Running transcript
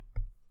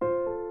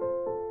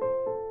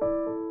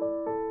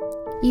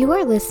You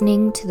are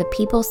listening to the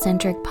People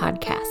Centric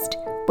Podcast,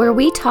 where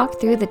we talk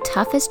through the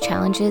toughest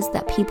challenges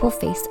that people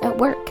face at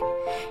work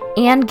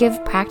and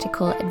give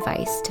practical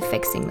advice to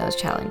fixing those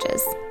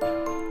challenges.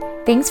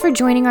 Thanks for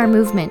joining our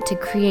movement to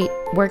create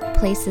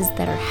workplaces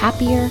that are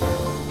happier,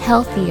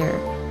 healthier,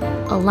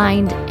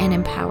 aligned, and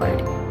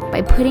empowered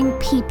by putting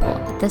people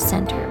at the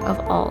center of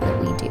all that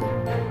we do.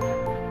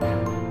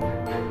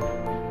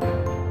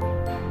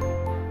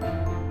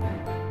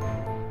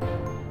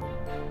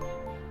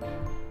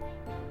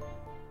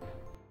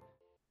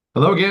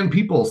 Hello again,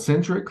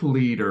 people-centric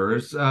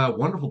leaders.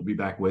 Wonderful to be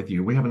back with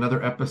you. We have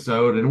another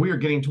episode, and we are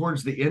getting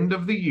towards the end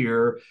of the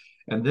year,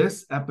 and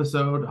this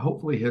episode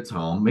hopefully hits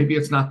home. Maybe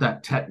it's not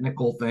that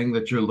technical thing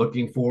that you're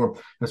looking for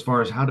as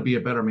far as how to be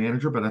a better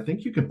manager, but I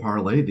think you can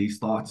parlay these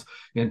thoughts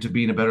into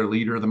being a better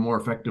leader, the more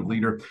effective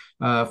leader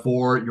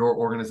for your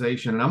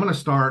organization. And I'm going to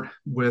start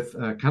with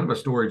kind of a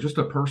story, just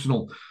a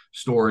personal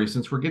story,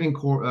 since we're getting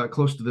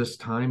close to this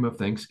time of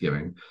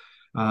Thanksgiving.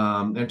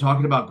 And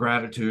talking about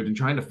gratitude and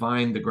trying to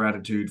find the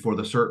gratitude for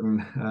the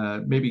certain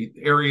maybe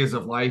areas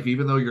of life,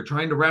 even though you're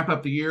trying to wrap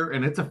up the year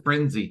and it's a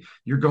frenzy.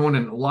 You're going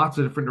in lots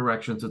of different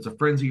directions. It's a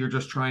frenzy. You're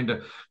just trying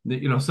to,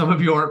 some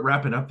of you aren't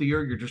wrapping up the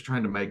year. You're just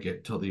trying to make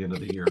it till the end of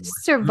the year.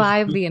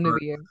 Survive the end of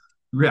the year.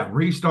 Yeah,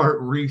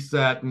 restart,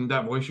 reset. And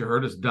that voice you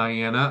heard is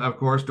Diana, of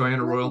course,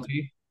 Diana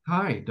Royalty.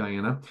 Hi,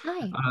 Diana.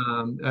 Hi.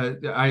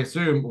 I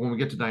assume when we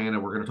get to Diana,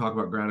 we're going to talk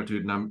about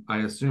gratitude, and I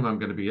assume I'm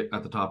going to be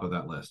at the top of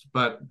that list.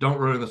 But don't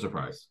ruin the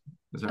surprise.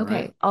 Is that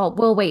right? Okay.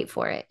 We'll wait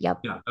for it.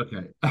 Yep. Yeah.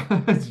 Okay.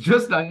 It's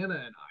just Diana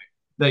and I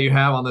that you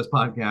have on this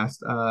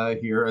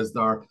podcast here, as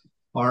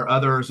our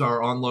others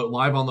are on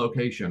live on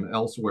location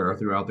elsewhere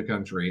throughout the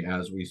country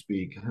as we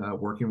speak,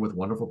 working with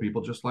wonderful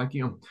people just like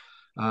you.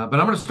 But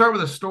I'm going to start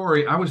with a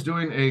story. I was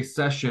doing a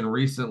session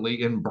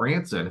recently in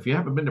Branson. If you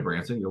haven't been to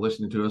Branson, you're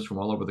listening to us from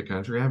all over the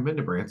country. I haven't been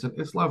to Branson.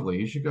 It's lovely.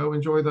 You should go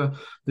enjoy the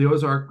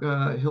Ozark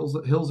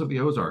hills of the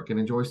Ozark and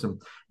enjoy some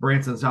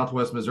Branson,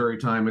 Southwest Missouri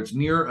time. It's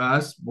near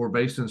us. We're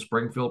based in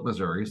Springfield,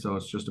 Missouri, so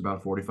it's just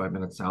about 45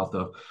 minutes south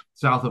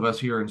of us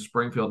here in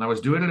Springfield. And I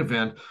was doing an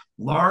event,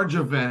 large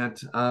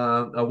event,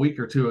 a week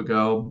or two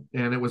ago,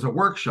 and it was a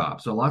workshop.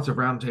 So lots of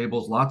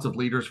roundtables, lots of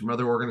leaders from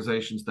other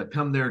organizations that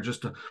come there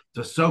just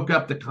to soak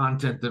up the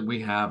content that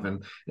we have,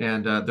 and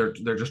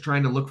they're just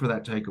trying to look for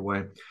that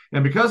takeaway.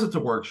 And because it's a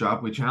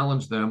workshop, we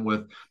challenge them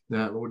with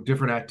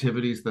different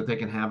activities that they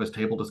can have as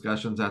table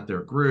discussions at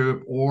their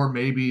group, or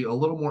maybe a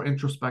little more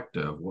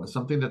introspective,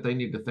 something that they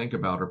need to think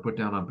about or put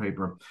down on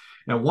paper.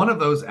 And one of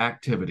those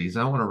activities,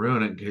 I don't want to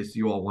ruin it in case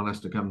you all want us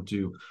to come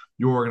to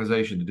your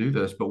organization to do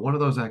this, but one of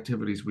those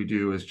activities we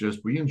do is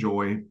just we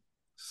enjoy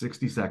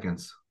 60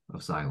 seconds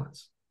of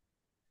silence.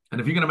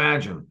 And if you can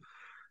imagine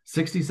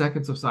 60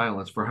 seconds of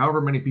silence for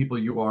however many people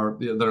you are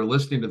that are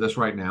listening to this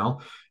right now,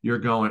 you're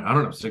going, I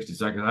don't have 60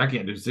 seconds. I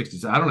can't do 60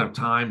 seconds. I don't have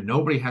time.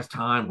 Nobody has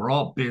time. We're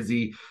all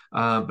busy.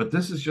 But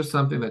this is just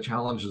something that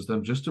challenges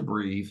them just to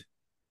breathe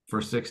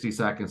for 60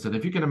 seconds. And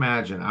if you can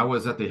imagine, I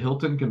was at the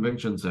Hilton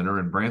Convention Center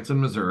in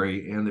Branson,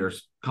 Missouri, and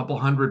there's a couple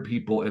hundred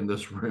people in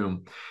this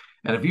room.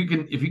 And if you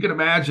can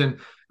imagine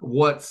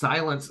what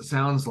silence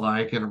sounds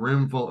like in a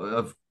room full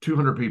of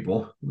 200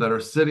 people that are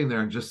sitting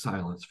there in just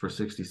silence for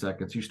 60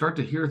 seconds, you start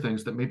to hear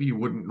things that maybe you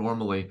wouldn't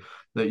normally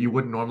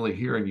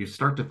hear. And you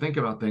start to think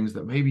about things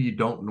that maybe you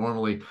don't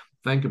normally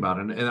think about.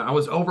 And I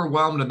was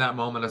overwhelmed in that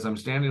moment as I'm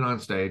standing on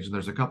stage and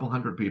there's a couple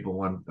hundred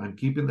people. I'm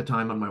keeping the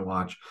time on my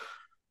watch.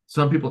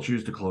 Some people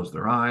choose to close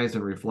their eyes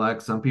and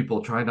reflect. Some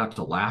people try not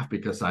to laugh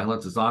because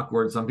silence is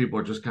awkward. Some people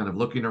are just kind of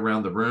looking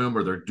around the room,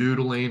 or they're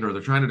doodling, or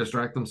they're trying to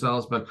distract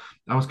themselves. But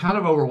I was kind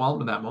of overwhelmed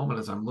in that moment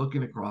as I'm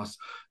looking across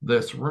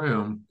this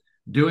room,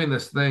 doing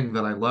this thing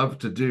that I love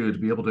to do, to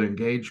be able to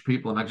engage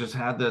people. And I just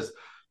had this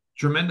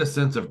tremendous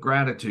sense of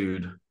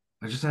gratitude.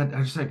 I just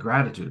had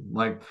gratitude.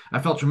 Like, I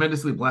felt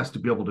tremendously blessed to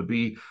be able to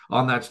be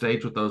on that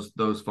stage with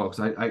those folks.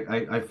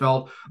 I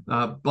felt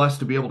blessed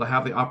to be able to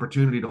have the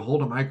opportunity to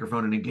hold a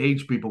microphone and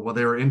engage people while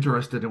they were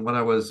interested in what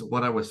I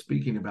was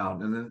speaking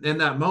about. And in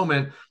that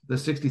moment, the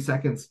 60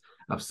 seconds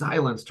of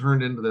silence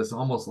turned into this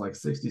almost like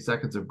 60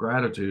 seconds of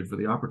gratitude for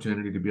the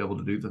opportunity to be able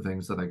to do the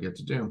things that I get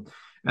to do.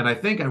 And I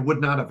think I would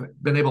not have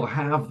been able to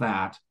have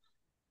that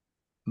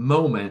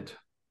moment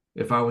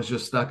if I was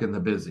just stuck in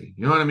the busy.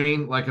 You know what I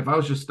mean? Like, if I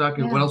was just stuck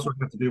in what else do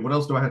I have to do? What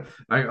else do I have?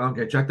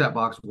 Okay, check that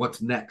box.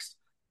 What's next?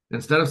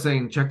 Instead of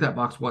saying, check that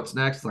box, what's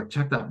next? Like,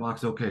 check that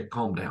box. Okay,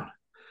 calm down.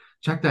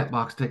 Check that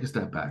box, take a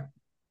step back.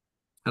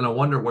 And I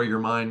wonder where your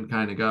mind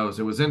kind of goes.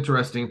 It was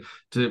interesting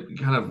to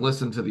kind of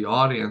listen to the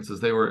audience as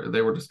they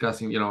were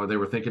discussing, they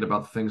were thinking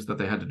about the things that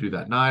they had to do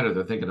that night, or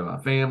they're thinking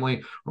about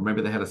family, or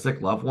maybe they had a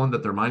sick loved one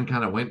that their mind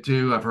kind of went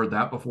to. I've heard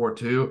that before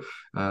too.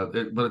 But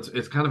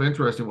it's kind of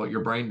interesting what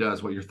your brain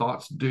does, what your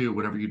thoughts do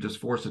whenever you just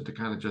force it to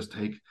kind of just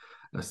take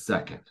a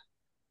second.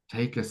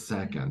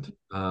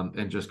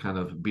 And just kind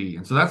of be.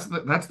 And so that's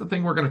the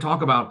thing we're going to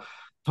talk about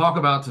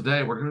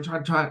today. We're going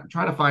to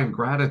try to find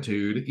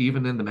gratitude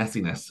even in the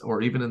messiness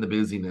or even in the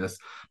busyness.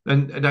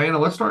 And Diana,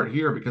 let's start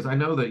here, because I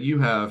know that you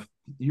have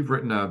you've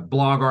written a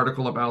blog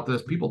article about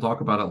this. People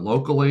talk about it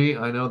locally.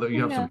 I know that I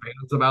you have some know.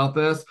 fans about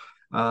this.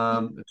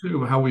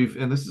 Too, how we've,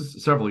 and this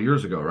is several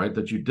years ago, right?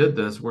 That you did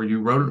this where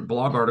you wrote a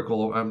blog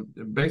article,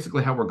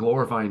 basically how we're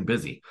glorifying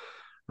busy,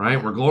 right?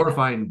 Yeah. We're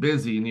glorifying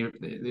busy,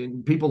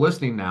 and people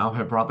listening now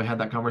have probably had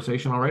that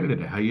conversation already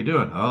today. How you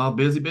doing? Oh,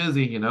 busy,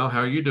 busy. How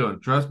are you doing?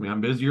 Trust me, I'm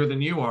busier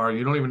than you are.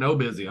 You don't even know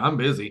busy. I'm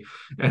busy,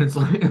 and it's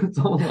like it's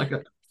almost like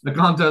a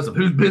contest of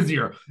who's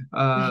busier.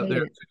 I hate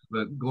There, it.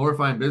 but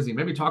glorifying busy.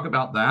 Maybe talk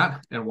about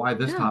that and why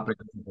this Yeah. topic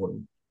is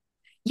important.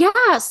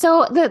 Yeah,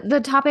 so the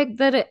topic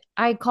that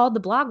I called the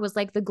blog was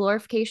like the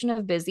glorification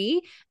of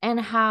busy, and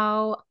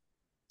how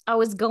I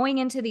was going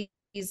into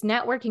these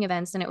networking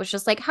events and it was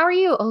just like, how are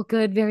you? Oh,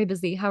 good, very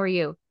busy. How are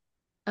you?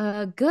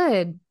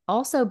 Good.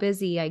 Also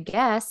busy, I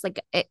guess. Like,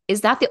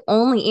 is that the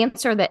only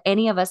answer that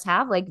any of us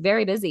have? Like,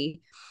 very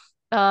busy.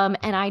 And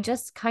I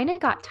just kind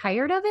of got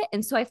tired of it.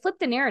 And so I flipped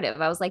the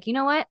narrative. I was like, you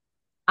know what?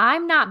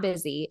 I'm not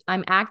busy.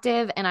 I'm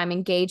active and I'm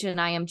engaged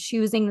and I am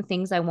choosing the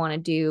things I want to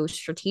do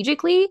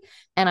strategically.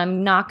 And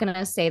I'm not going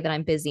to say that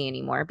I'm busy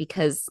anymore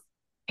because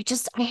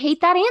I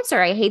hate that answer.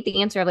 I hate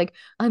the answer of like,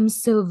 I'm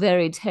so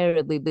very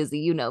terribly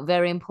busy,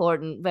 very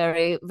important,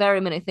 very, very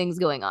many things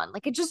going on.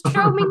 Like, it just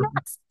drove me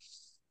nuts.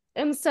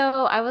 And so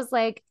I was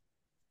like,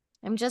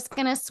 I'm just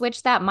going to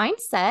switch that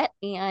mindset.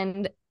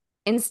 And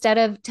instead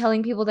of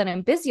telling people that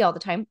I'm busy all the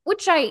time,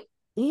 which I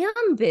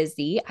am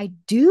busy, I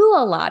do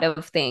a lot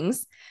of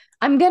things.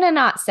 I'm going to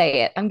not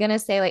say it. I'm going to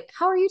say, like,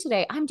 how are you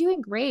today? I'm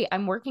doing great.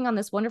 I'm working on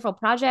this wonderful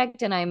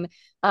project and I'm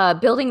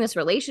building this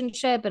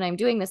relationship and I'm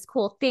doing this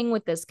cool thing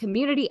with this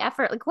community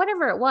effort, like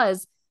whatever it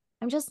was.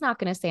 I'm just not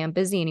going to say I'm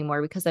busy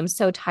anymore because I'm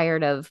so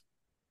tired of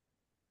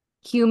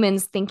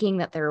humans thinking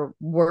that their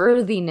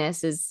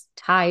worthiness is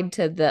tied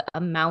to the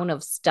amount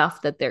of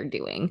stuff that they're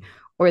doing,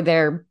 or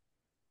their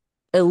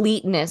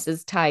eliteness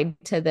is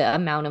tied to the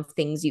amount of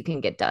things you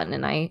can get done.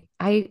 And I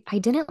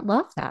didn't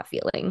love that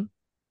feeling.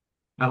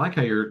 I like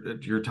how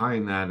you're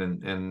tying that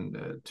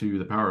and to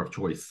the power of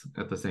choice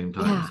at the same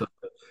time. Yeah. So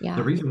the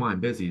Yeah. reason why I'm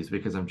busy is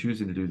because I'm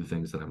choosing to do the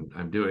things that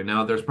I'm doing.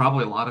 Now, there's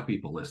probably a lot of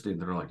people listening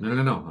that are like, no,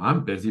 no, no,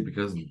 I'm busy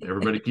because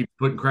everybody keeps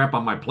putting crap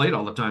on my plate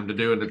all the time to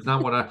do, and it's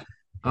not what I.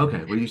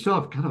 Okay, well, you still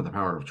have kind of the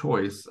power of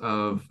choice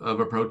of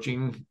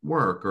approaching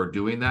work or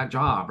doing that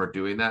job or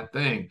doing that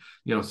thing.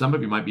 Some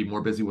of you might be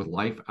more busy with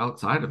life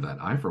outside of that.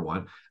 I, for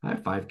one, I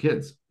have 5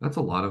 kids. That's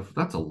a lot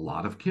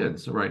of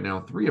kids right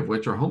now, 3 of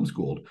which are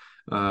homeschooled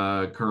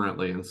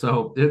currently. And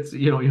so it's,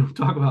 you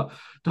talk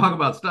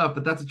about stuff,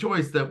 but that's a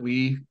choice that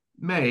we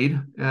made,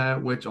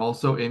 which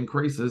also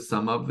increases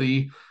some of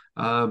the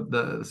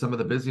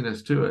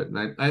busyness to it.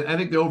 And I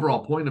think the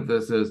overall point of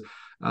this is,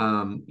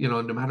 no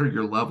matter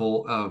your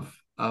level of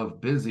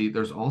busy,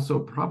 there's also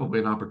probably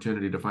an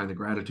opportunity to find the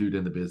gratitude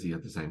in the busy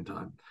at the same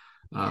time.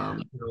 Yeah.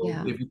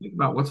 Yeah. If you think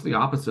about what's the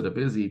opposite of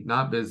busy,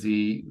 not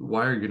busy,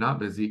 why are you not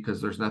busy? Because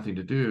there's nothing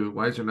to do.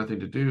 Why is there nothing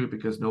to do?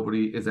 Because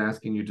nobody is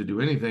asking you to do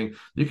anything.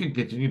 You can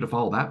continue to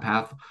follow that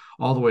path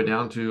all the way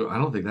down to, I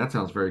don't think that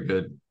sounds very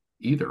good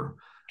either.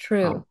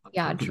 True. I'll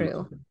Yeah, have to do true.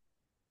 something,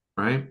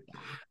 right?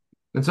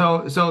 And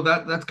so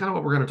that's kind of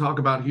what we're going to talk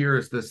about here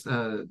is this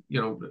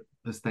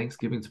this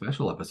Thanksgiving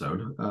special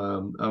episode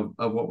of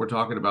what we're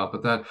talking about.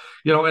 But that,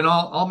 and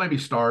I'll maybe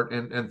start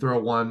and throw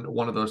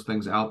one of those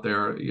things out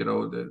there.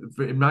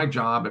 In my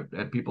job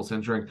at People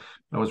Centric,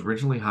 I was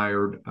originally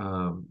hired,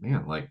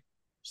 like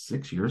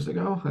 6 years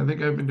ago. I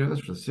think I've been doing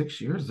this for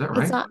 6 years. Is that It's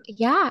right? not,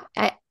 yeah.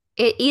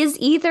 It is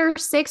either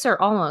 6 or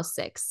almost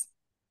 6.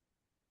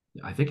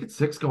 I think it's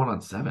 6 going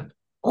on 7.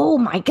 Oh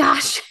my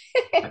gosh.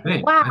 I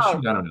think. Wow. I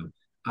don't know.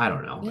 I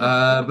don't know.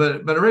 Yeah.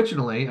 But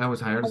originally I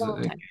was hired A as an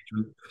long time.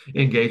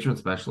 engagement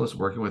specialist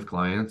working with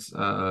clients,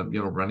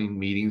 running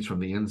meetings from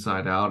the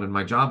inside out. And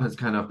my job has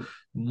kind of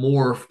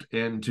morphed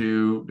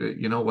into,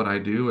 what I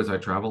do is I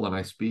travel and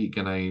I speak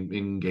and I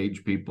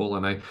engage people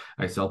and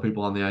I sell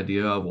people on the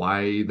idea of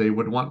why they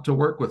would want to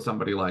work with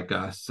somebody like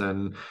us.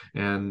 And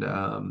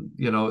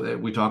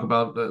we talk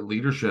about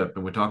leadership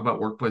and we talk about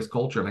workplace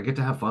culture, and I get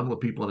to have fun with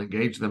people and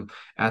engage them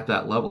at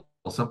that level.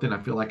 Something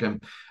I feel like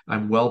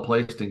I'm well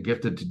placed and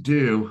gifted to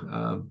do.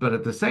 But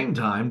at the same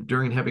time,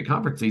 during heavy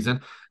conference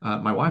season,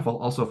 my wife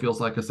also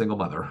feels like a single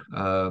mother.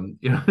 Poor,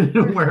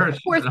 Where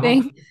she's poor at home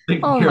thing.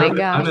 taking Oh care my of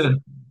it. I'm gosh.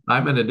 in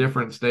I'm in a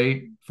different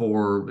state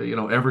for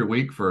every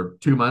week for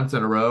 2 months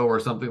in a row or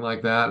something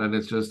like that, and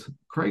it's just And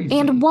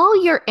crazy.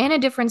 while you're in a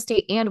different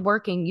state and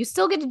working, you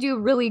still get to do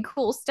really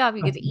cool stuff.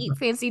 You get to eat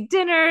fancy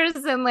dinners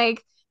and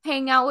like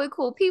hang out with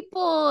cool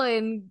people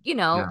and,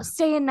 Yeah.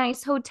 stay in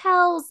nice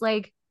hotels.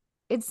 Like,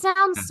 it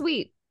sounds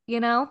sweet.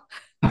 Yeah,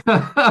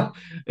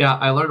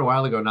 I learned a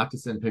while ago not to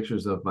send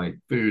pictures of my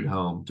food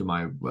home to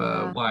my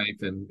Yeah. wife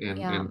and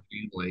Yeah.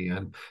 family,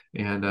 and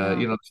Yeah.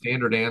 the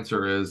standard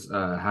answer is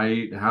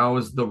how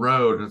is the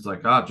road? And it's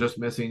like, just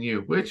missing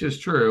you, which is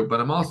true, but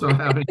I'm also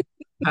having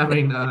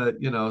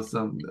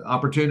some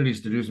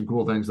opportunities to do some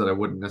cool things that I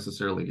wouldn't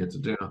necessarily get to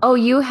do. Oh,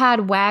 you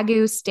had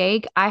Wagyu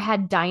steak. I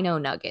had dino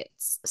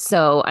nuggets.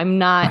 So I'm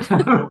not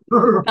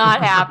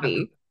not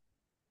happy.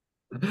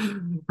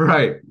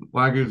 Right.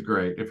 Wagyu's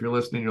great. If you're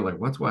listening, you're like,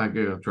 what's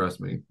Wagyu?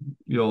 Trust me,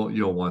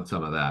 you'll want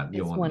some of that.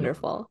 You'll It's want to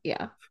get. wonderful.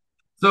 Yeah.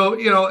 So,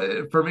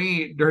 for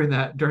me, during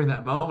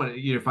that moment,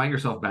 you find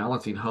yourself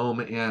balancing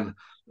home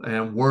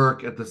and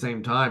work at the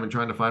same time and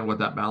trying to find what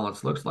that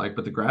balance looks like.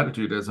 But the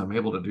gratitude is I'm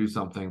able to do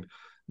something,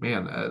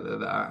 man.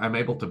 I'm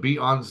able to be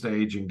on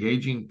stage,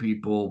 engaging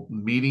people,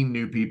 meeting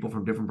new people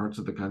from different parts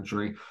of the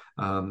country.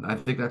 I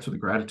think that's where the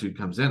gratitude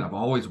comes in. I've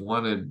always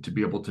wanted to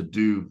be able to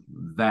do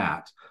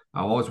that. I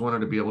always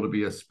wanted to be able to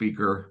be a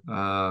speaker,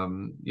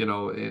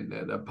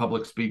 a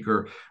public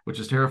speaker, which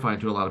is terrifying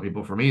to a lot of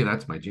people. For me,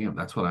 that's my jam.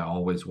 That's what I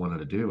always wanted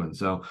to do. And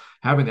so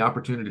having the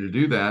opportunity to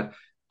do that,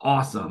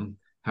 awesome.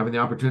 Having the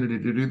opportunity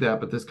to do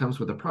that, but this comes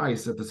with a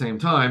price at the same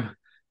time.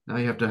 Now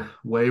you have to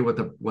weigh what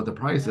the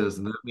price Yeah. is,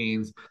 and that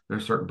means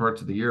there's certain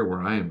parts of the year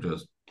where I'm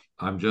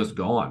just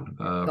gone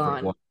for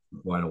Gone.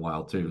 quite a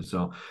while too.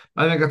 So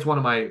I think that's one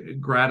of my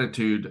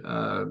gratitude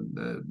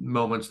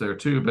moments there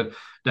too. But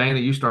Diana,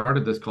 you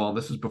started this call.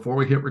 This is before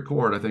we hit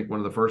record. I think one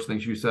of the first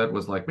things you said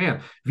was like, "Man,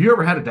 have you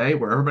ever had a day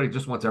where everybody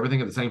just wants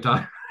everything at the same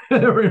time?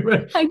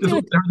 Everybody I just did.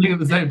 wants everything at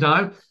the same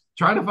time."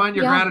 Try to find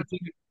your Yeah.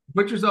 gratitude.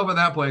 Put yourself in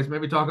that place.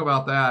 Maybe talk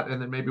about that,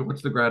 and then maybe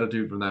what's the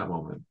gratitude from that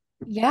moment.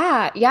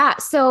 Yeah. Yeah.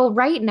 So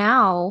right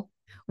now,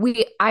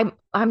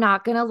 I'm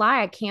not gonna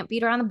lie, I can't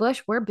beat around the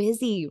bush. We're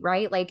busy,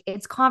 right? Like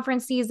it's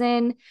conference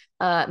season.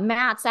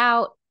 Matt's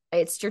out.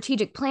 It's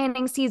strategic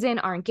planning season.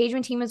 Our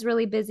engagement team is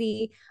really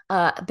busy.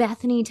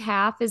 Bethany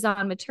Taff is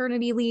on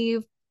maternity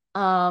leave.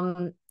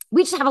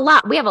 We just have a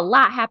lot. We have a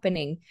lot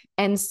happening.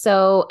 And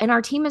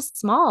our team is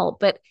small,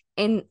 but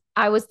and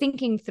I was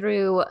thinking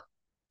through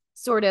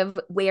sort of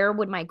where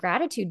would my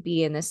gratitude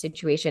be in this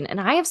situation? And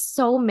I have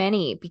so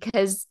many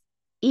because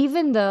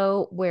even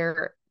though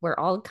we're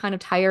all kind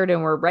of tired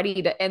and we're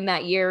ready to end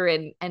that year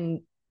and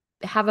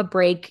have a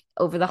break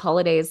over the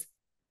holidays,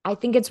 I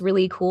think it's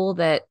really cool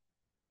that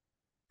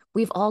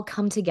we've all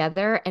come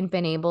together and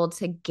been able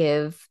to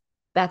give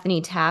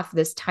Bethany Taft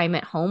this time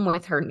at home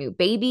with her new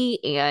baby.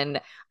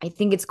 And I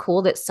think it's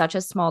cool that such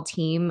a small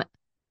team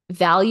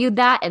valued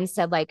that and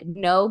said like,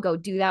 no, go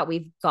do that,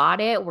 we've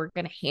got it, we're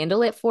going to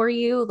handle it for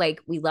you,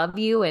 like we love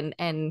you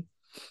and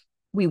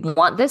we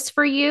want this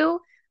for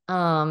you.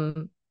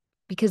 um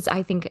because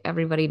I think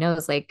everybody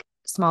knows like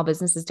small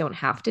businesses don't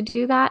have to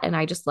do that, and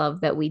I just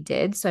love that we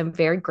did. So I'm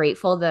very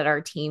grateful that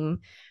our team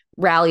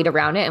rallied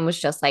around it and was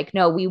just like,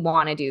 no, we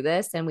want to do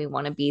this and we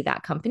want to be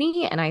that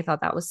company, and I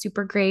thought that was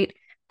super great.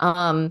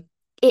 um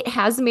it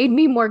has made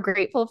me more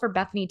grateful for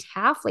Bethany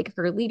Taft, like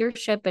her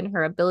leadership and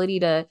her ability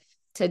to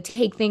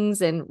take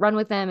things and run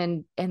with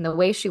them, and the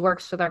way she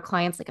works with our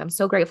clients. Like I'm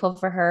so grateful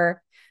for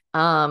her.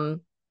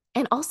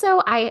 And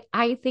also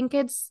I think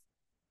it's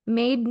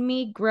made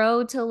me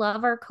grow to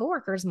love our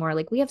coworkers more.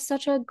 Like we have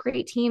such a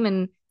great team,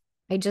 and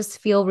I just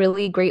feel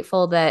really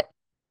grateful that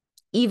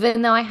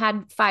even though I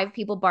had five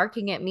people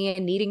barking at me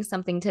and needing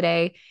something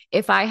today,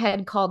 if I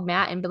had called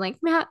Matt and been like,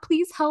 Matt,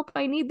 please help,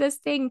 I need this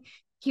thing,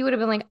 he would have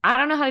been like, I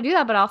don't know how to do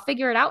that, but I'll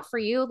figure it out for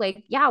you.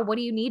 Like, yeah, what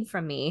do you need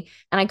from me?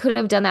 And I couldn't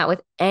have done that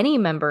with any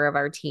member of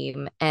our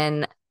team.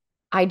 And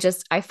I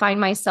find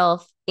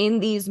myself in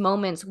these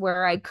moments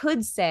where I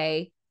could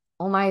say,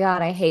 oh my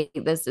God, I hate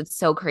this. It's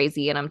so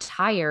crazy and I'm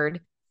tired.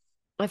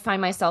 I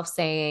find myself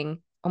saying,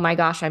 oh my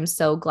gosh, I'm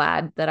so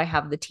glad that I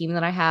have the team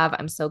that I have.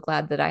 I'm so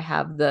glad that I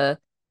have the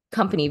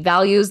company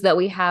values that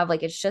we have.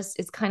 Like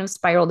it's kind of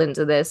spiraled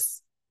into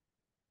this.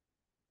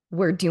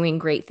 We're doing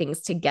great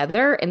things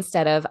together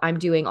instead of I'm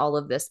doing all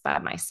of this by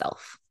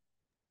myself.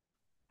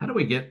 How do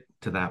we get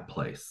to that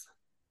place?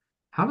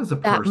 How does a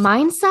That person,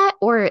 mindset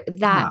or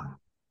yeah,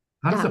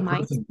 how does that a mindset.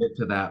 person get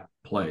to that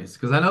place?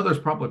 Because I know there's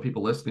probably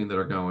people listening that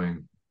are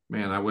going,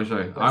 man, I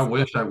Listen,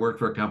 wish I worked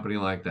for a company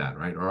like that,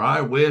 right? Or I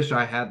wish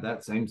I had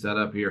that same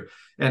setup here.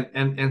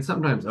 And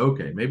sometimes,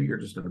 okay, maybe you're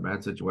just in a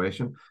bad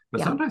situation, but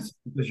yeah. sometimes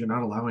because you're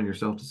not allowing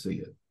yourself to see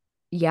it.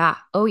 Yeah.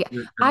 Oh yeah.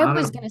 You're I not in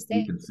a was place going to where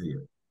you say can see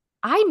it.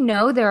 I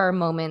know there are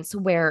moments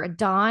where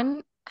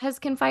Don has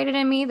confided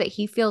in me that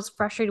he feels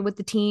frustrated with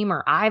the team,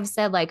 or I've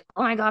said like,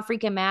 "Oh my God,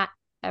 freaking Matt."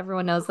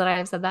 Everyone knows that I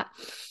have said that.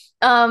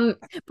 Um,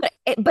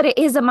 but it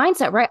is a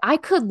mindset, right? I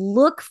could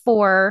look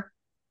for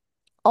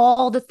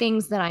all the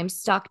things that I'm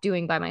stuck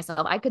doing by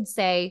myself. I could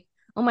say,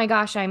 "Oh my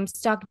gosh, I'm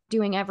stuck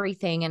doing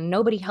everything and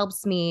nobody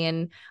helps me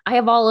and I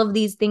have all of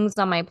these things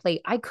on my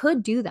plate." I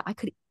could do that. I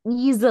could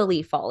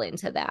easily fall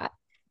into that.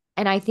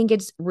 And I think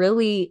it's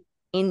really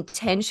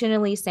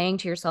intentionally saying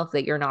to yourself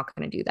that you're not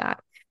going to do that.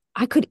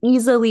 I could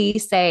easily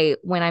say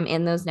when I'm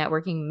in those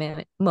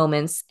networking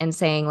moments and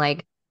saying,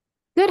 like,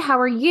 good, how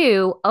are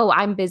you? Oh,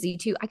 I'm busy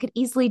too. I could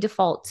easily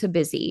default to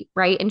busy,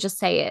 right? And just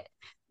say it.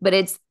 But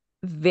it's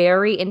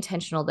very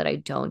intentional that I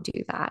don't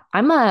do that.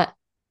 I'm a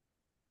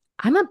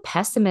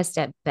pessimist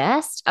at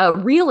best, a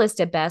realist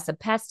at best, a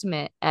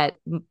pessimist at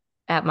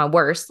my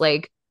worst.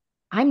 Like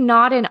I'm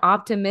not an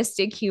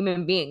optimistic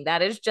human being.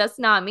 That is just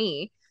not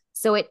me.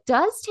 So it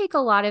does take a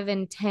lot of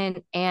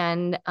intent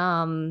and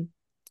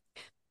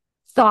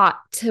thought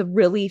to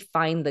really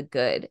find the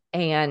good.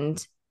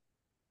 And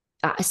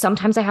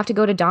sometimes I have to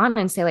go to Don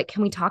and say, like,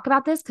 can we talk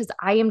about this? Because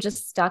I am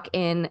just stuck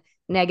in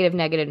negative,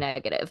 negative,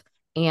 negative.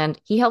 And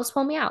he helps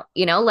pull me out,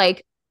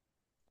 like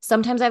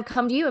sometimes I've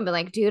come to you and been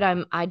like, dude,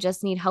 I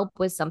just need help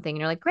with something. And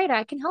you're like, great,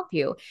 I can help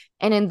you.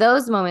 And in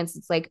those moments,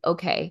 it's like,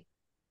 okay,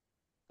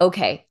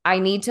 I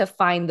need to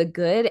find the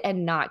good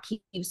and not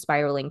keep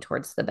spiraling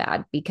towards the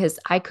bad, because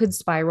I could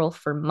spiral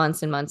for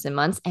months and months and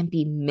months and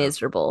be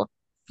miserable.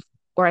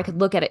 Or I could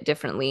look at it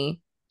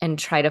differently and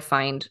try to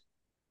find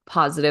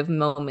positive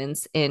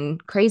moments in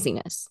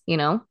craziness, You I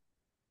don't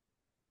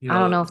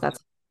know, know if that's,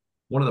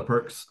 one of the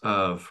perks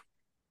of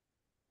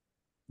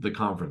the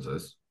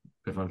conferences,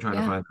 yeah, if I'm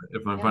yeah,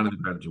 finding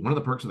the gratitude, one of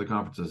the perks of the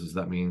conferences is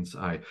that means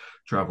I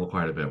travel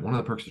quite a bit. One of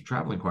the perks of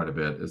traveling quite a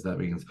bit is that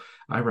means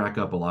I rack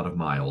up a lot of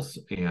miles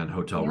and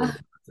hotel yeah, rooms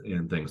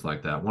and things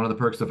like that. One of the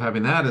perks of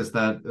having that is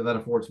that that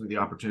affords me the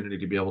opportunity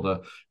to be able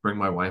to bring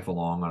my wife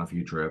along on a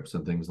few trips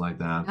and things like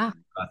that yeah.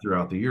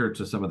 throughout the year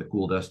to some of the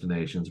cool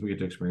destinations. We get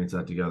to experience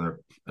that together.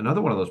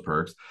 Another one of those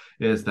perks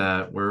is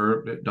that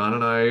Don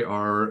and I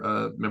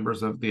are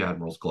members of the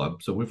Admirals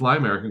Club. So we fly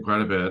American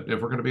quite a bit. If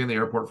we're going to be in the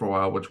airport for a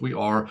while, which we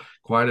are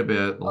quite a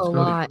bit, let's A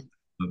go to lot.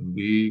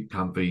 be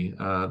comfy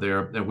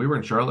there. And we were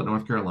in Charlotte,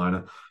 North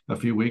Carolina a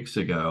few weeks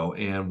ago,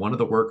 and one of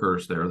the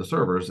workers there, the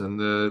servers in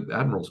the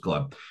Admirals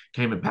Club,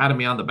 came and patted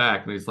me on the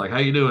back, and he's like, "How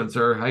you doing,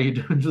 sir? How you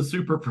doing?" Just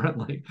super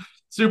friendly,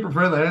 super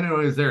friendly. I didn't know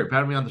he was there. He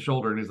patted me on the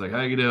shoulder, and he's like,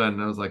 "How you doing?"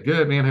 And I was like,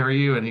 "Good, man. How are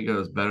you?" And he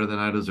goes, "Better than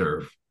I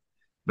deserve."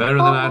 Better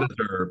than I Oh,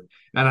 deserve.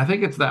 And I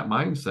think it's that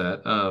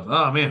mindset of,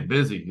 oh man,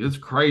 busy. It's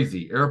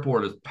crazy.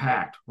 Airport is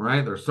packed,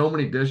 right? There's so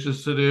many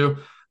dishes to do.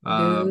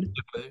 Uh, dude.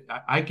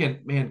 I can,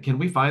 man, can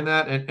we find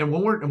that? And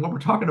when we're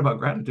talking about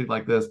gratitude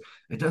like this,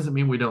 it doesn't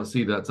mean we don't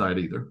see that side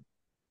either.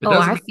 It Oh,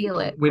 doesn't I mean feel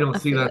it. we don't I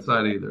see feel that it.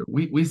 side either.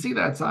 We see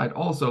that side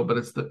also, but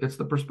it's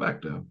the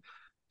perspective,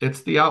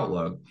 it's the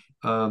outlook,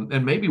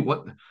 and maybe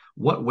what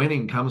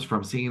winning comes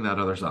from seeing that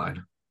other side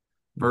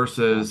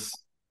versus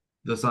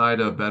the side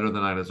of better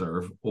than I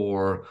deserve,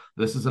 or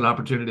this is an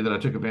opportunity that I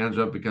took advantage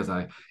of because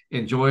I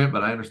enjoy it,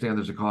 but I understand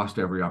there's a cost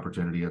to every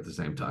opportunity at the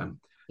same time.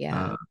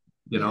 Yeah. Uh,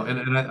 Yeah.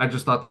 and I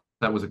just thought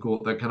that was a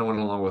cool, that kind of went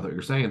along with what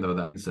you're saying, though,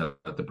 that said,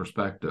 the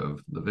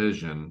perspective, the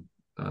vision,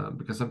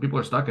 because some people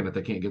are stuck in it,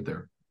 they can't get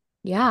there.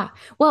 Yeah.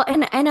 Well,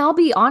 and I'll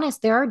be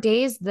honest, there are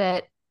days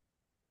that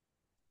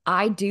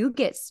I do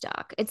get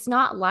stuck. It's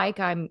not like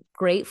I'm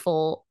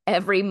grateful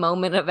every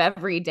moment of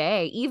every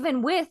day,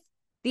 even with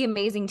the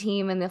amazing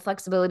team and the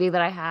flexibility that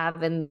I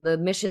have and the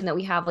mission that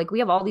we have. Like, we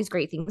have all these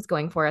great things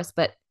going for us,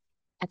 but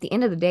at the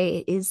end of the day,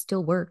 it is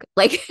still work.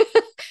 Like,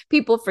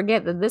 people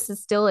forget that this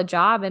is still a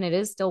job and it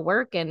is still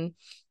work. And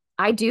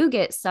I do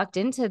get sucked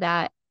into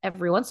that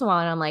every once in a while.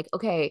 And I'm like,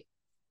 okay,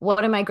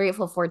 what am I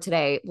grateful for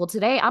today? Well,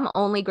 today I'm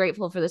only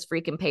grateful for this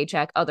freaking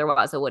paycheck.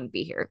 Otherwise, I wouldn't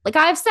be here. Like,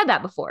 I've said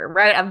that before,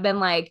 right? I've been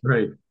like,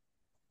 Right.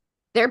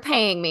 they're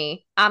paying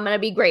me. I'm going to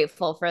be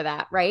grateful for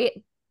that, right?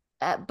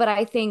 But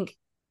I think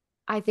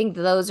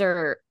those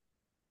are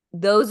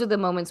the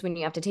moments when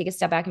you have to take a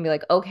step back and be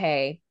like,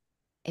 okay,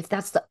 if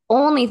that's the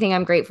only thing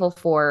I'm grateful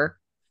for,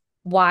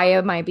 why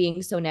am I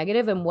being so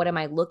negative, and what am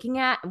I looking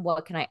at, and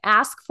what can I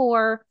ask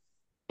for,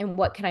 and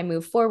what can I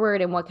move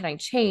forward, and what can I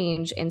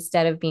change,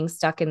 instead of being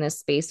stuck in this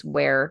space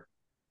where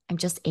I'm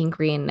just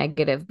angry and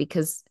negative.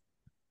 Because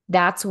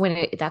that's when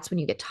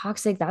you get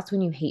toxic. That's when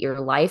you hate your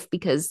life,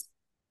 because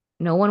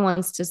no one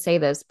wants to say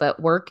this,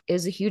 but work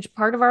is a huge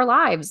part of our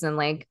lives, and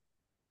like,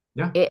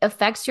 Yeah. it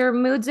affects your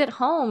moods at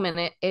home,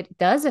 and it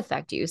does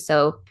affect you.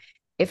 So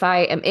if I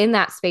am in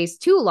that space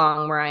too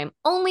long where I'm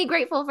only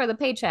grateful for the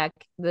paycheck,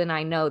 then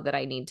I know that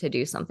I need to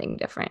do something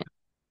different.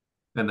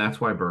 And that's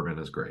why bourbon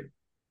is great.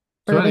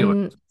 So anyway,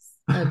 Bourbon,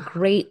 a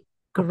great,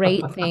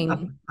 great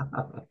thing,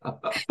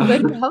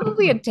 but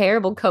probably a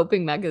terrible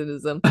coping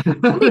mechanism.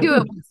 Only do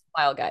it once in a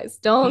while, guys.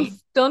 Don't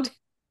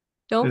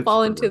it's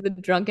fall into true. the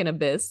drunken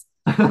abyss.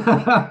 One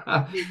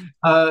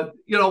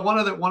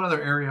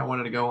other area I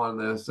wanted to go on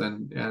this,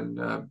 and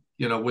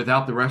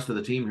without the rest of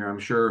the team here, I'm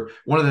sure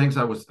one of the things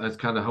I was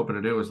kind of hoping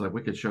to do is like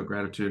we could show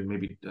gratitude, and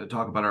maybe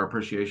talk about our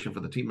appreciation for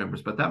the team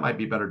members, but that might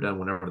be better done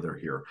whenever they're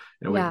here,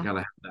 and we can Yeah, kind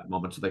of have that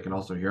moment so they can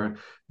also hear it. yeah.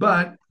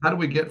 But how do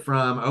we get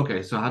from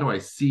okay, so how do I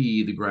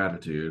see the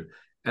gratitude?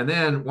 And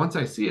then once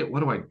I see it, what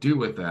do I do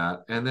with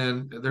that? And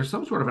then there's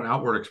some sort of an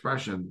outward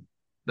expression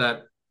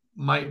that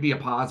might be a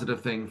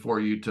positive thing for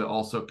you to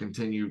also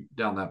continue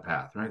down that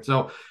path, right?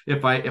 So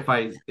if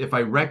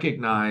I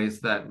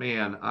recognize that,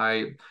 man,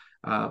 I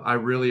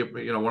really,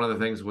 one of the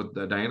things with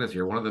Diana's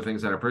here, one of the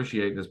things that I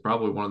appreciate is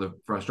probably one of the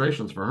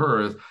frustrations for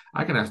her is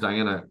I can ask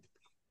Diana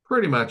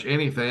pretty much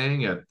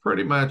anything at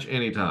pretty much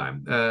any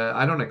time.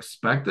 I don't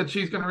expect that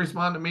she's going to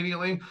respond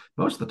immediately.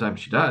 Most of the time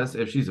she does.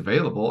 If she's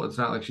available, it's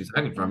not like she's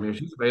hiding from me. If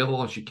she's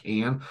available and she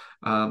can,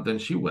 then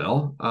she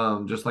will.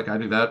 Just like I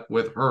do that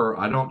with her.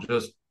 I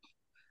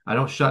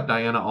don't shut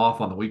Diana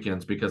off on the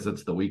weekends because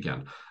it's the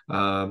weekend.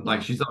 Like Yeah.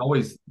 she's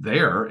always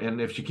there,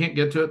 and if she can't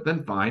get to it,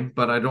 then fine.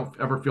 But I don't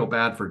ever feel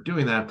bad for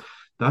doing that.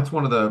 That's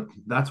one of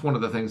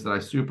the things that I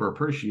super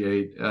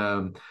appreciate.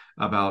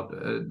 about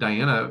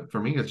Diana, for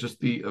me, it's just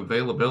the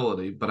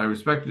availability. But I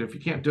respect it. If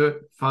you can't do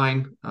it,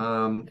 fine.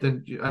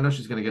 Then I know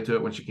she's going to get to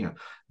it when she can.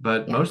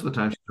 But Yeah. most of the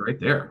time, she's right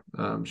there.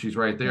 She's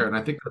right there, Yeah. and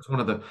I think that's one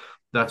of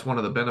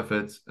the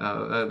benefits.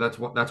 That's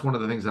one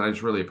of the things that I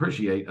just really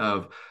appreciate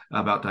of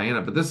about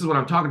Diana. But this is what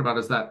I'm talking about,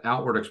 is that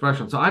outward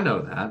expression. So I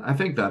know that. I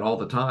think that all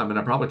the time, and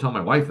I probably tell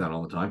my wife that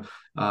all the time.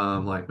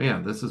 Like,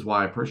 man, this is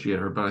why I appreciate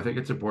her. But I think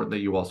it's important that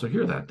you also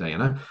hear that,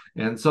 Diana.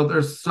 And so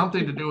there's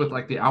something to do with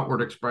like the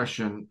outward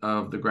expression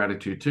of the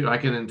gratitude too. I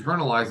can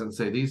internalize and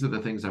say, these are the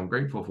things I'm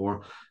grateful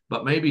for.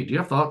 But maybe, do you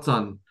have thoughts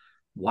on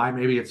why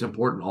maybe it's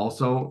important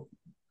also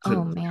to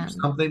Oh do man.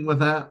 something with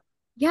that?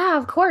 Yeah,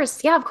 of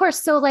course. Yeah, of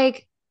course. So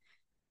like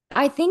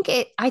I think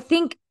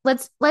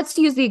let's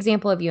use the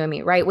example of you and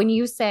me, right? When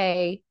you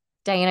say,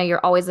 Diana,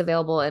 you're always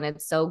available and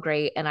it's so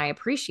great and I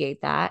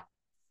appreciate that.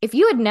 If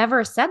you had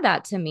never said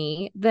that to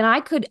me, then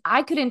I could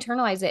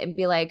internalize it and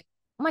be like,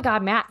 "Oh my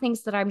God, Matt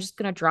thinks that I'm just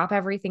going to drop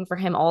everything for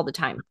him all the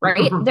time."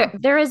 Right?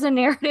 There is a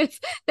narrative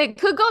that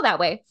could go that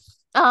way.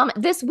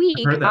 This I've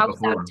week heard I that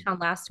was out of before. town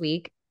last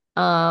week.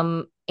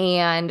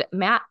 And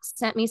Matt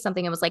sent me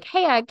something and was like,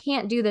 "Hey, I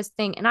can't do this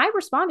thing." And I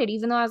responded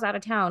even though I was out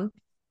of town,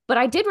 but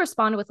I did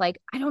respond with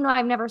like, I don't know,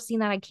 I've never seen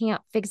that. I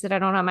can't fix it. I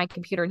don't have my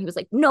computer. And he was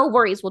like, no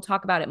worries, we'll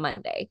talk about it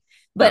Monday.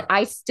 But Yeah.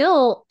 I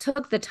still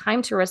took the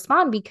time to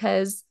respond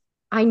because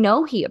I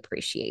know he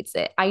appreciates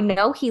it. I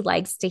know he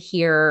likes to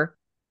hear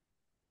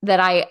that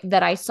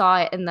I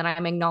saw it and that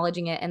I'm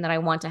acknowledging it and that I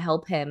want to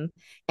help him.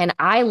 And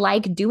I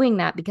like doing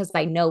that because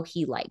I know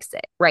he likes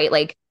it, right?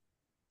 Like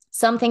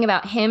something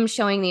about him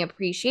showing the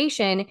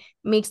appreciation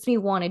makes me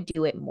want to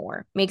do it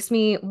more, makes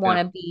me want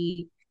Yeah. to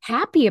be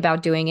happy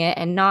about doing it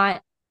and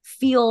not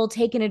feel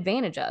taken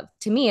advantage of.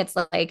 To me, it's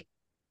like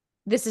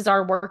this is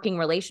our working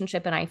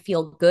relationship and I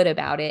feel good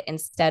about it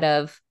instead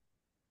of,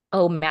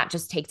 oh, Matt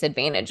just takes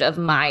advantage of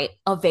my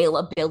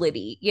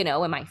availability,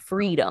 and my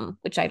freedom,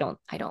 which I don't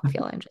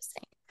feel. I'm just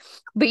saying.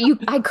 But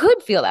I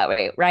could feel that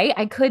way, right?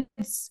 I could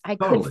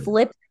Totally.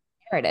 flip the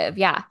narrative.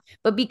 Yeah.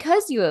 But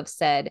because you have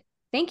said,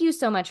 thank you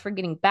so much for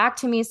getting back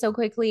to me so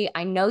quickly.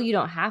 I know you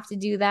don't have to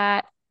do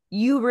that.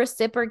 You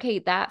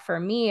reciprocate that for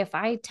me. If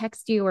I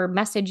text you or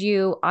message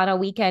you on a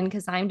weekend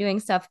because I'm doing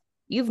stuff,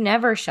 you've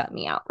never shut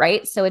me out,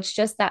 right? So it's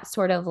just that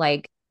sort of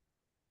like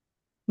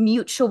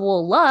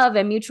mutual love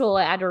and mutual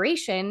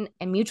adoration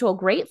and mutual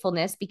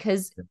gratefulness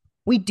because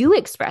we do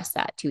express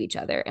that to each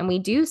other and we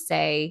do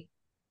say,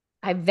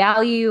 I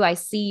value, I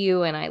see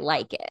you, and I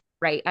like it,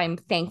 right? I'm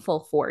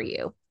thankful for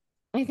you.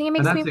 I think it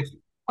And makes me that's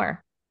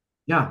more.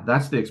 Yeah,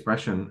 that's the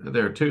expression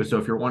there too. So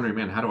if you're wondering,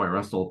 man, how do I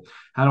wrestle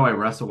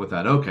with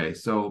that? Okay,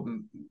 so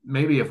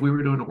maybe if we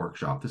were doing a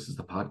workshop, this is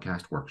the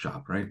podcast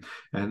workshop, right?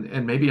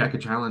 And maybe I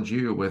could challenge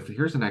you with,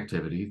 here's an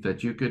activity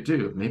that you could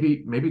do.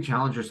 Maybe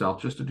challenge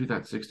yourself just to do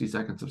that 60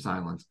 seconds of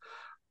silence.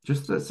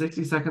 Just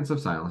 60 seconds of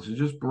silence and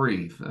just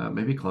breathe.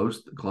 Maybe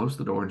close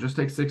the door and just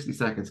take 60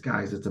 seconds,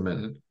 guys. It's a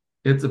minute.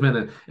 It's a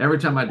minute. Every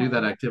time I do Yeah.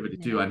 that activity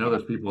too, I know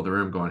there's people in the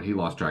room going, he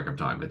lost track of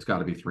time. It's got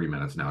to be 3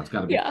 minutes now. It's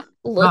got to be Yeah.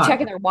 not.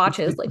 Checking their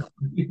watches. Like,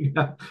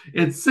 Yeah,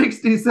 it's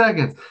 60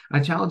 seconds. I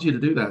challenge you to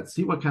do that.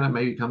 See what kind of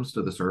maybe comes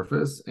to the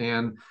surface.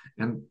 And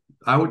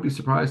I would be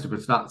surprised if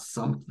it's not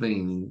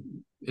something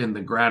in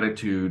the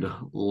gratitude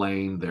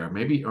lane there.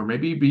 Maybe, or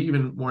maybe be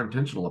even more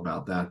intentional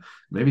about that.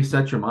 Maybe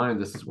set your mind.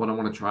 This is what I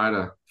want to try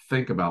to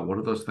think about. What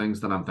are those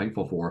things that I'm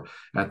thankful for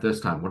at this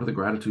time? What are the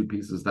gratitude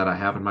pieces that I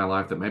have in my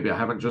life that maybe I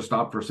haven't just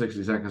stopped for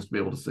 60 seconds to be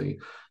able to see?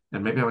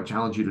 And maybe I would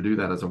challenge you to do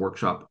that as a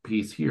workshop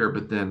piece here.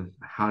 But then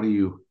how do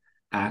you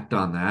act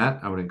on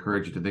that? I would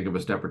encourage you to think of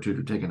a step or two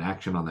to take an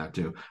action on that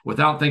too,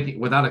 without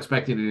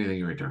expecting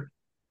anything in return.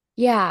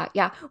 yeah,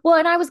 yeah. Well,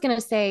 and I was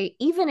gonna say,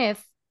 even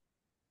if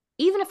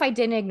I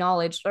didn't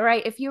acknowledge, all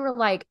right, if you were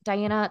like,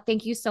 Diana,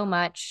 thank you so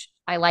much.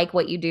 I like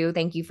what you do.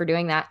 Thank you for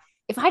doing that.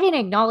 If I didn't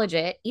acknowledge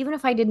it, even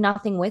if I did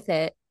nothing with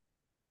it,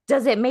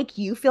 does it make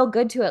you feel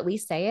good to at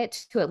least say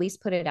it, to at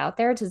least put it out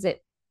there?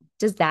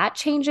 Does that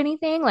change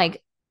anything?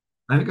 Like,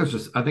 I think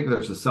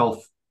there's a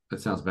self,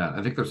 it sounds bad.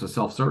 I think there's a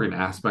self-serving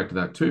aspect to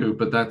that too,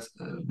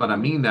 but I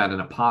mean that in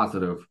a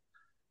positive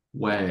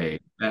yeah, way.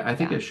 I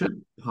think yeah. it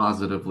should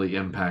positively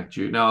impact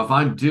you. Now, if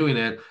I'm doing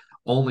it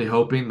only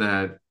hoping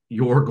that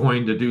you're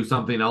going to do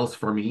something else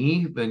for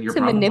me, then you're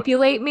To probably,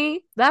 manipulate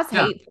me, that's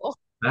yeah, hateful.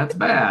 that's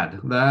bad.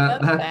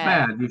 That's That's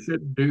bad. bad. You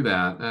shouldn't do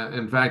that.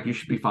 In fact, you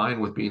should be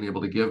fine with being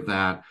able to give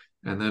that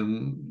and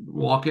then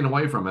walking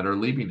away from it or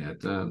leaving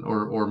it,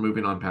 or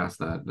moving on past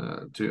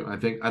that too. I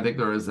think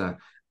there is a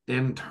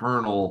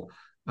internal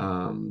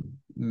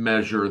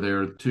measure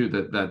there too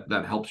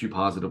that helps you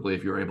positively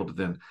if you're able to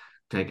then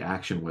take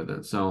action with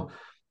it. So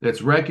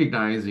it's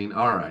recognizing,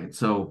 all right,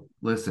 so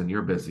listen,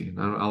 you're busy.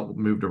 I'll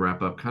move to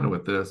wrap up kind of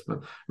with this,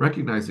 but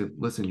recognizing,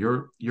 listen,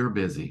 you're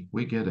busy.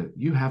 We get it.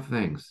 You have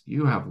things.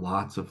 You have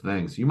lots of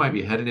things. You might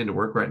be heading into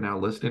work right now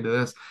listening to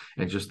this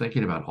and just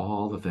thinking about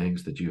all the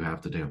things that you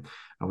have to do.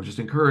 I would just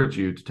encourage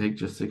you to take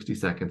just 60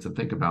 seconds and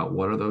think about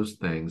what are those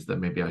things that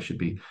maybe I should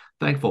be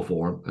thankful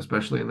for,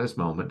 especially in this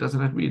moment. It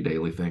doesn't have to be a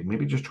daily thing.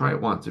 Maybe just try it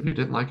once. If you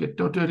didn't like it,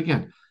 don't do it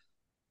again.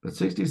 but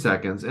 60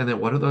 seconds. And then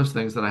what are those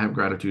things that I have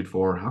gratitude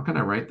for? How can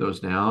I write those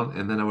down?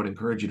 And then I would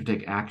encourage you to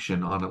take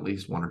action on at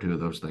least one or two of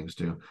those things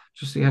too.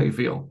 Just see how you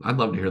feel. I'd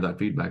love to hear that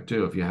feedback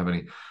too. If you have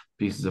any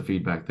pieces of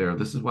feedback there,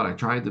 this is what I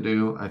tried to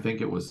do. I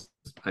think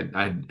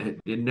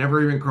it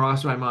never even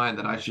crossed my mind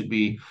that I should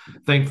be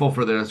thankful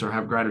for this or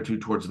have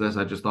gratitude towards this.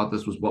 I just thought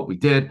this was what we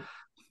did.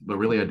 But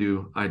really, I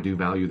do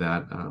value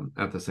that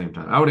at the same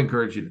time. I would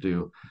encourage you to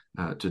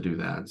do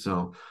that.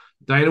 So,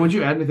 Diana, would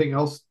you add anything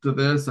else to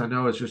this? I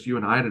know it's just you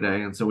and I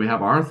today, and so we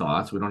have our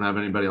thoughts. We don't have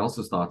anybody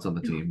else's thoughts on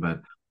the team,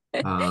 but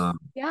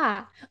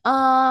Yeah.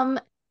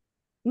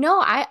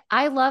 No,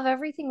 I love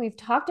everything we've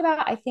talked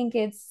about. I think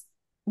it's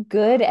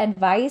good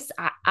advice.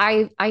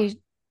 I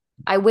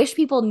wish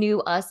people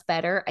knew us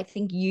better. I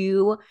think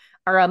you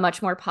are a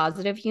much more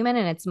positive human,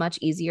 and it's much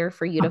easier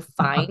for you to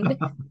find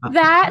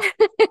that.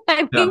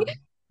 I yeah, think,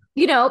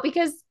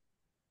 because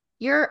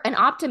you're an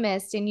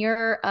optimist and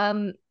you're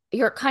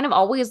kind of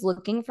always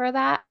looking for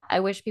that. I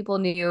wish people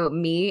knew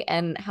me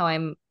and how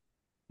I'm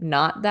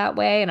not that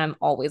way, and I'm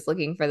always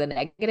looking for the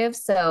negative.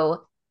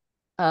 So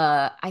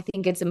I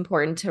think it's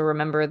important to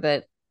remember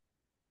that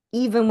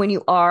even when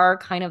you are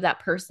kind of that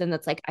person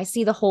that's like, I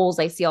see the holes,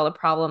 I see all the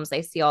problems, I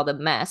see all the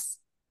mess,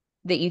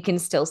 that you can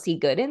still see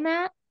good in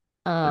that.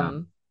 yeah.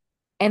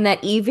 And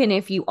that even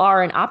if you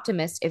are an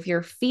optimist, if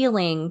you're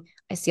feeling,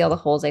 I see all the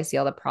holes, I see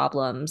all the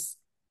problems,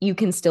 you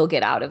can still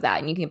get out of that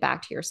and you can get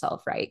back to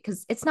yourself, right?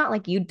 Because it's not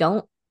like you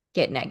don't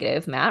get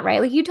negative, Matt,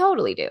 right? Like you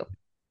totally do.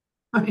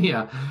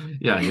 Yeah,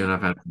 yeah. You and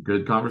I've had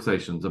good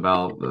conversations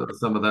about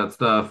some of that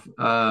stuff.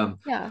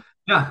 Yeah.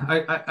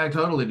 Yeah, I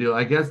totally do.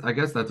 I guess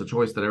that's a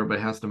choice that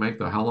everybody has to make,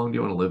 though. How long do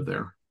you want to live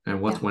there, and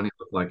what's Yeah. winning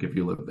look like if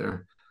you live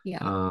there? Yeah.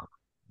 Uh,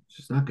 it's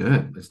just not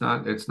good. It's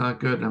not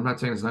good. And I'm not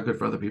saying it's not good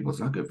for other people. It's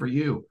not good for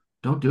you.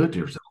 Don't do Yeah. it to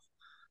yourself.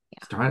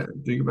 Yeah. Try to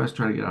do your best.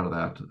 Try to get out of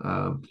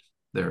that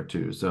there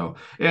too. So,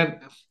 and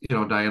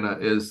Diana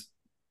is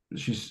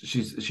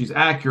she's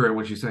accurate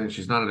when she's saying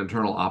she's not an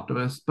internal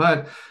optimist,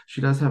 but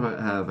she does have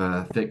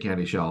a thick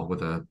candy shell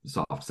with a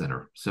soft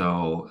center.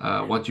 So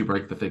once you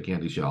break the thick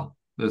candy shell,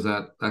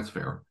 that's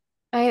fair.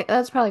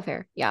 That's probably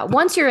fair. Yeah.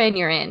 Once you're in,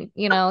 you're in.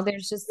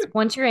 There's just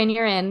once you're in,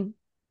 you're in.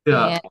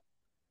 Yeah.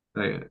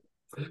 And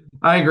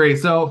I agree.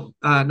 So,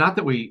 not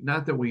that we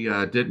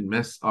didn't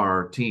miss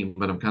our team,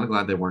 but I'm kind of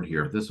glad they weren't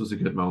here. This was a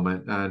good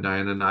moment,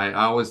 Diane and I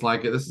always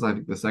like it. This is, I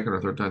think, the second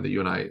or third time that you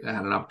and I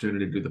had an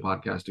opportunity to do the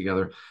podcast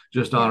together,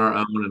 just on yeah. our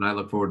own, and I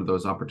look forward to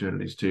those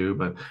opportunities too.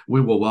 But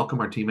we will welcome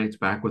our teammates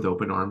back with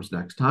open arms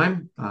next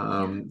time.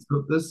 Yeah.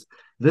 So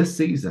this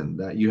season,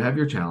 that you have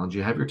your challenge,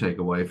 you have your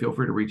takeaway. Feel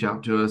free to reach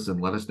out to us and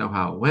let us know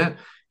how it went.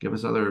 Give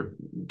us other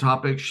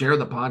topics, share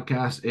the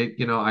podcast.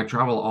 I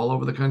travel all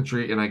over the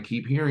country and I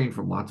keep hearing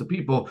from lots of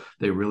people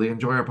they really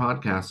enjoy our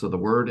podcast. So the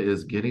word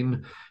is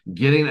getting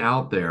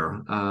out there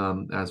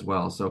as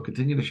well. So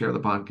continue to share the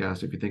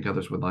podcast if you think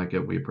others would like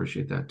it. We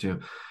appreciate that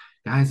too.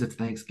 Guys, it's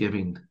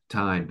Thanksgiving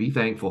time. Be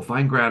thankful,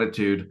 find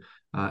gratitude,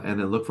 and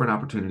then look for an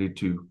opportunity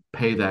to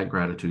pay that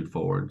gratitude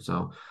forward.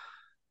 So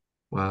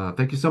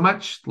thank you so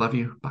much. Love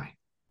you. Bye.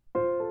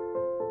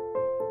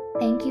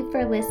 Thank you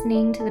for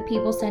listening to the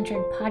People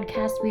Centered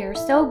Podcast. We are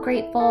so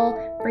grateful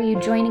for you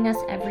joining us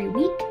every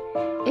week.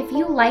 If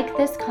you like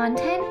this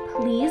content,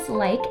 please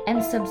like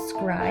and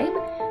subscribe.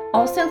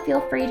 Also,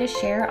 feel free to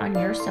share on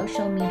your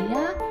social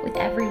media with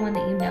everyone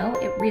that you know.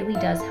 It really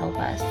does help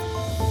us.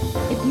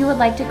 If you would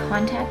like to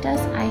contact us,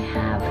 I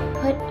have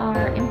put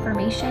our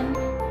information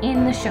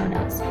in the show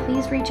notes.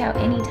 Please reach out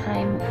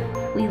anytime.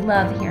 We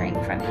love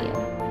hearing from you.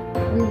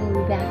 We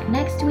will be back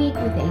next week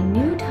with a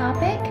new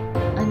topic.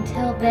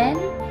 Until then,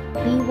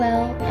 be well